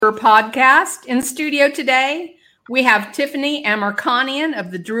Podcast. In studio today, we have Tiffany Amirkhanian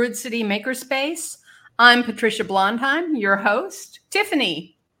of the Druid City Makerspace. I'm Patricia Blondheim, your host.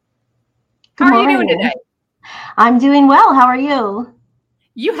 Tiffany, how are you doing today? I'm doing well. How are you?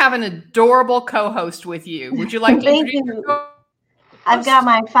 You have an adorable co-host with you. Would you like to Thank introduce you. your co-host? I've got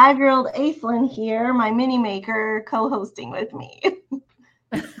my 5-year-old Aithlin here, my mini maker, co-hosting with me.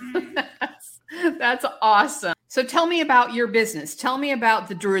 That's awesome. So tell me about your business. Tell me about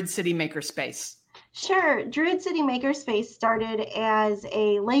the Druid City Makerspace. Sure. Druid City Makerspace started as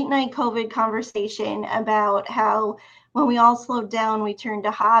a late night COVID conversation about how when we all slowed down, we turned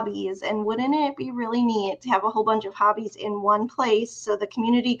to hobbies. And wouldn't it be really neat to have a whole bunch of hobbies in one place so the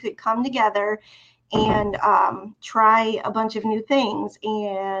community could come together and try a bunch of new things?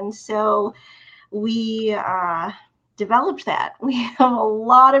 And so we developed that. We have a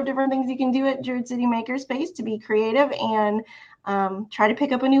lot of different things you can do at Druid City Makerspace to be creative and try to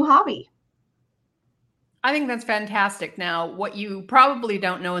pick up a new hobby. I think that's fantastic. Now, what you probably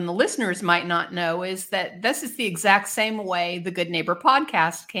don't know and the listeners might not know is that this is the exact same way the Good Neighbor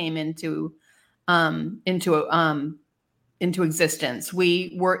podcast came into existence.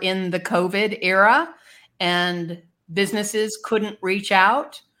 We were in the COVID era and businesses couldn't reach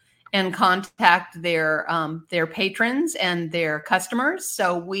out and contact their patrons and their customers.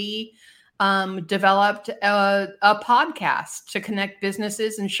 So we developed a podcast to connect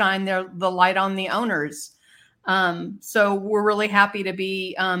businesses and shine the light on the owners. So we're really happy to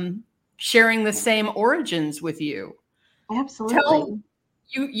be sharing the same origins with you. Absolutely.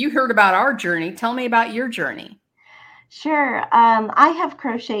 You heard about our journey. Tell me about your journey. Sure. I have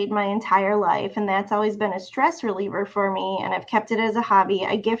crocheted my entire life, and that's always been a stress reliever for me, and I've kept it as a hobby.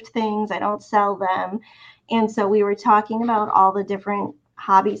 I gift things, I don't sell them. And so we were talking about all the different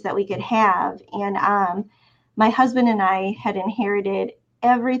hobbies that we could have. And my husband and I had inherited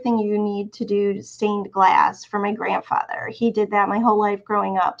everything you need to do stained glass from my grandfather. He did that my whole life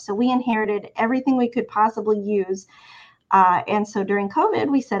growing up. So we inherited everything we could possibly use. And so during COVID,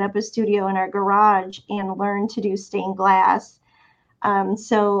 we set up a studio in our garage and learned to do stained glass.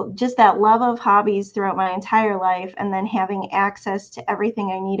 So just that love of hobbies throughout my entire life, and then having access to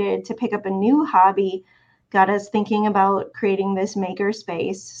everything I needed to pick up a new hobby got us thinking about creating this maker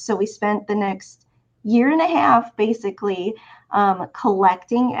space. So we spent the next year and a half basically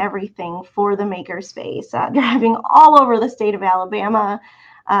collecting everything for the maker space, driving all over the state of Alabama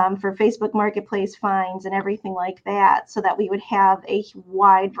for Facebook Marketplace finds and everything like that, so that we would have a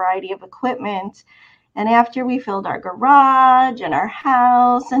wide variety of equipment. And after we filled our garage and our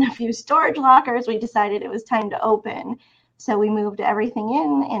house and a few storage lockers, we decided it was time to open. So we moved everything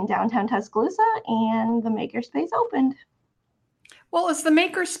in downtown Tuscaloosa, and the makerspace opened. Well, is the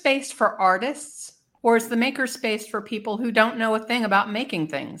makerspace for artists, or is the makerspace for people who don't know a thing about making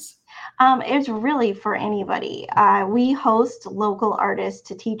things? It's really for anybody. We host local artists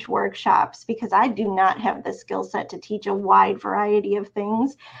to teach workshops because I do not have the skill set to teach a wide variety of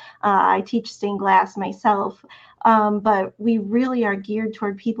things. I teach stained glass myself, but we really are geared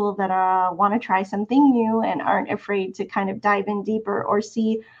toward people that want to try something new and aren't afraid to kind of dive in deeper or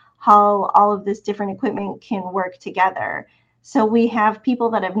see how all of this different equipment can work together. So we have people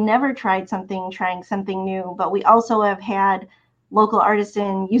that have never tried something, trying something new, but we also have had local artists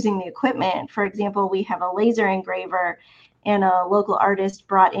in using the equipment. For example, we have a laser engraver, and a local artist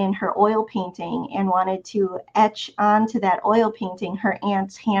brought in her oil painting and wanted to etch onto that oil painting her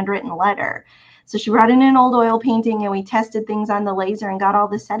aunt's handwritten letter. So she brought in an old oil painting, and we tested things on the laser and got all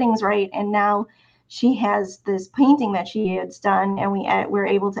the settings right. And now she has this painting that she had done, and we're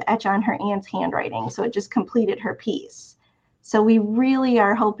able to etch on her aunt's handwriting. So it just completed her piece. So we really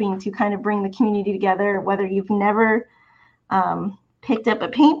are hoping to kind of bring the community together, whether you've never picked up a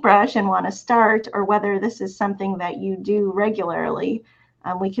paintbrush and want to start, or whether this is something that you do regularly.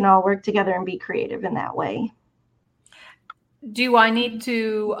 We can all work together and be creative in that way. Do I need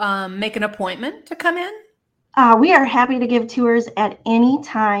to make an appointment to come in? We are happy to give tours at any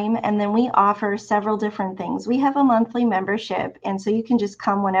time, and then we offer several different things. We have a monthly membership, and so you can just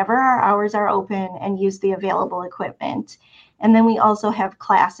come whenever our hours are open and use the available equipment. And then we also have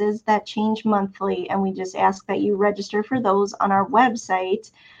classes that change monthly, and we just ask that you register for those on our website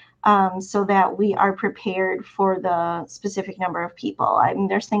so that we are prepared for the specific number of people. I mean,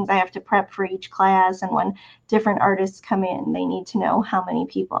 there's things I have to prep for each class, and when different artists come in, they need to know how many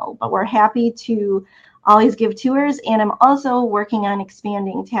people. But we're happy to always give tours, and I'm also working on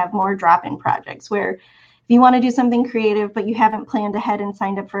expanding to have more drop-in projects where if you want to do something creative but you haven't planned ahead and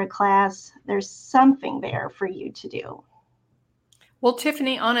signed up for a class, there's something there for you to do. Well,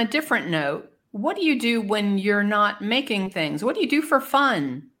 Tiffany, on a different note, what do you do when you're not making things? What do you do for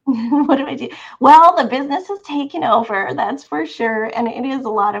fun? What do I do? Well, the business has taken over, that's for sure. And it is a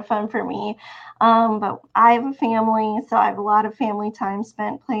lot of fun for me. But I have a family, so I have a lot of family time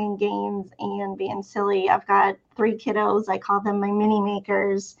spent playing games and being silly. I've got 3 kiddos. I call them my mini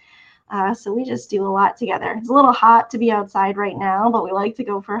makers. So we just do a lot together. It's a little hot to be outside right now, but we like to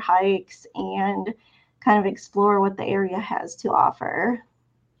go for hikes and kind of explore what the area has to offer.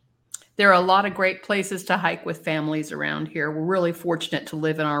 There are a lot of great places to hike with families around here. We're really fortunate to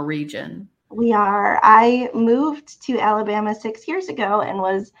live in our region. We are. I moved to Alabama 6 years ago and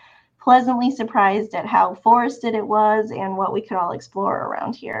was pleasantly surprised at how forested it was and what we could all explore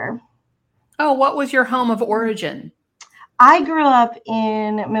around here. Oh, what was your home of origin? I grew up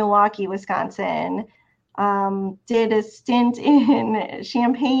in Milwaukee, Wisconsin, did a stint in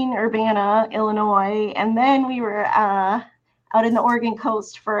Champaign-Urbana, Illinois, and then we were out in the Oregon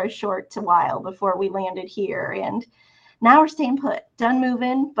coast for a short while before we landed here. And now we're staying put, done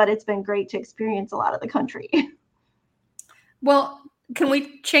moving, but it's been great to experience a lot of the country. Well, can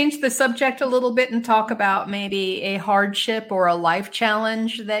we change the subject a little bit and talk about maybe a hardship or a life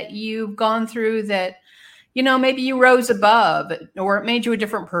challenge that you've gone through that, maybe you rose above or it made you a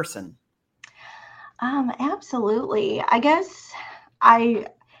different person? Absolutely. I guess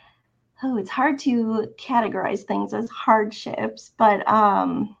it's hard to categorize things as hardships, but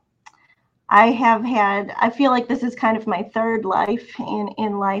I feel like this is kind of my third life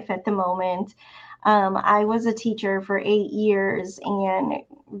in life at the moment. I was a teacher for 8 years and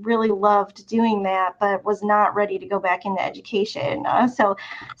really loved doing that, but was not ready to go back into education. So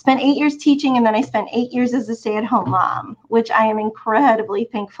spent 8 years teaching, and then I spent 8 years as a stay-at-home mom, which I am incredibly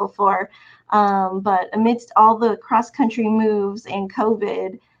thankful for. But amidst all the cross-country moves and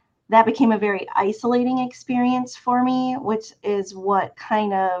COVID, that became a very isolating experience for me, which is what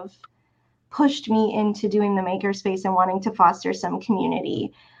kind of pushed me into doing the makerspace and wanting to foster some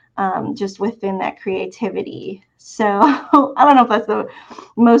community just within that creativity. So I don't know if that's the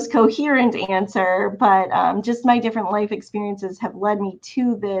most coherent answer, but just my different life experiences have led me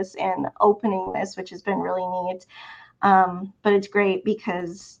to this and opening this, which has been really neat. But it's great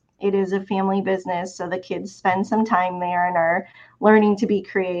because it is a family business, so the kids spend some time there and are learning to be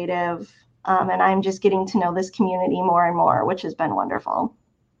creative. And I'm just getting to know this community more and more, which has been wonderful.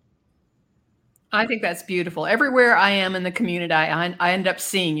 I think that's beautiful. Everywhere I am in the community, I end up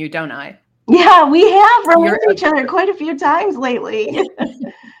seeing you, don't I? Yeah, we have run into each other quite a few times lately.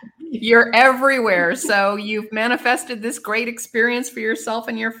 You're everywhere. So you've manifested this great experience for yourself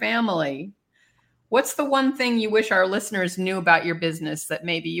and your family. What's the one thing you wish our listeners knew about your business that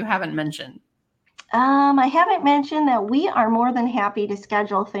maybe you haven't mentioned? I haven't mentioned that we are more than happy to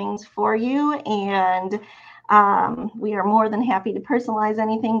schedule things for you, and we are more than happy to personalize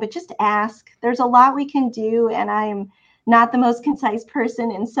anything, but just ask. There's a lot we can do, and I'm not the most concise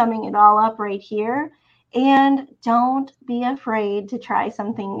person in summing it all up right here. And don't be afraid to try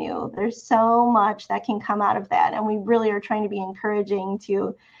something new. There's so much that can come out of that, and we really are trying to be encouraging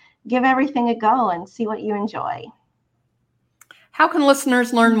to give everything a go and see what you enjoy. How can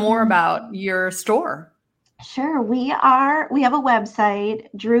listeners learn more about your store? Sure. We have a website,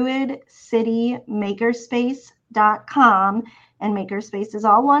 druidcitymakerspace.com, and makerspace is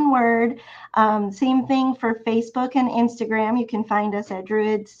all one word. Same thing for Facebook and Instagram. You can find us at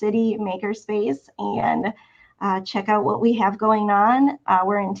Druid City Makerspace and check out what we have going on.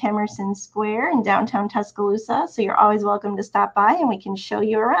 We're in Temerson Square in downtown Tuscaloosa, so you're always welcome to stop by and we can show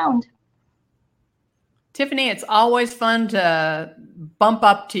you around. Tiffany, it's always fun to bump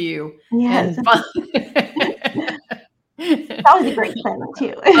up to you. Yes. That was a great plan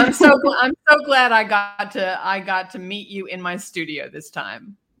too. I'm so glad I got to meet you in my studio this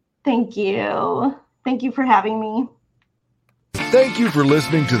time. Thank you. Thank you for having me. Thank you for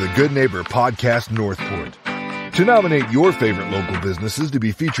listening to the Good Neighbor Podcast Northport. To nominate your favorite local businesses to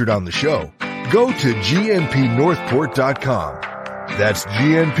be featured on the show, go to gnpnorthport.com. That's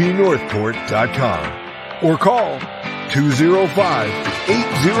gnpnorthport.com. Or call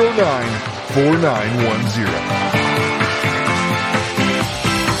 205-809-4910.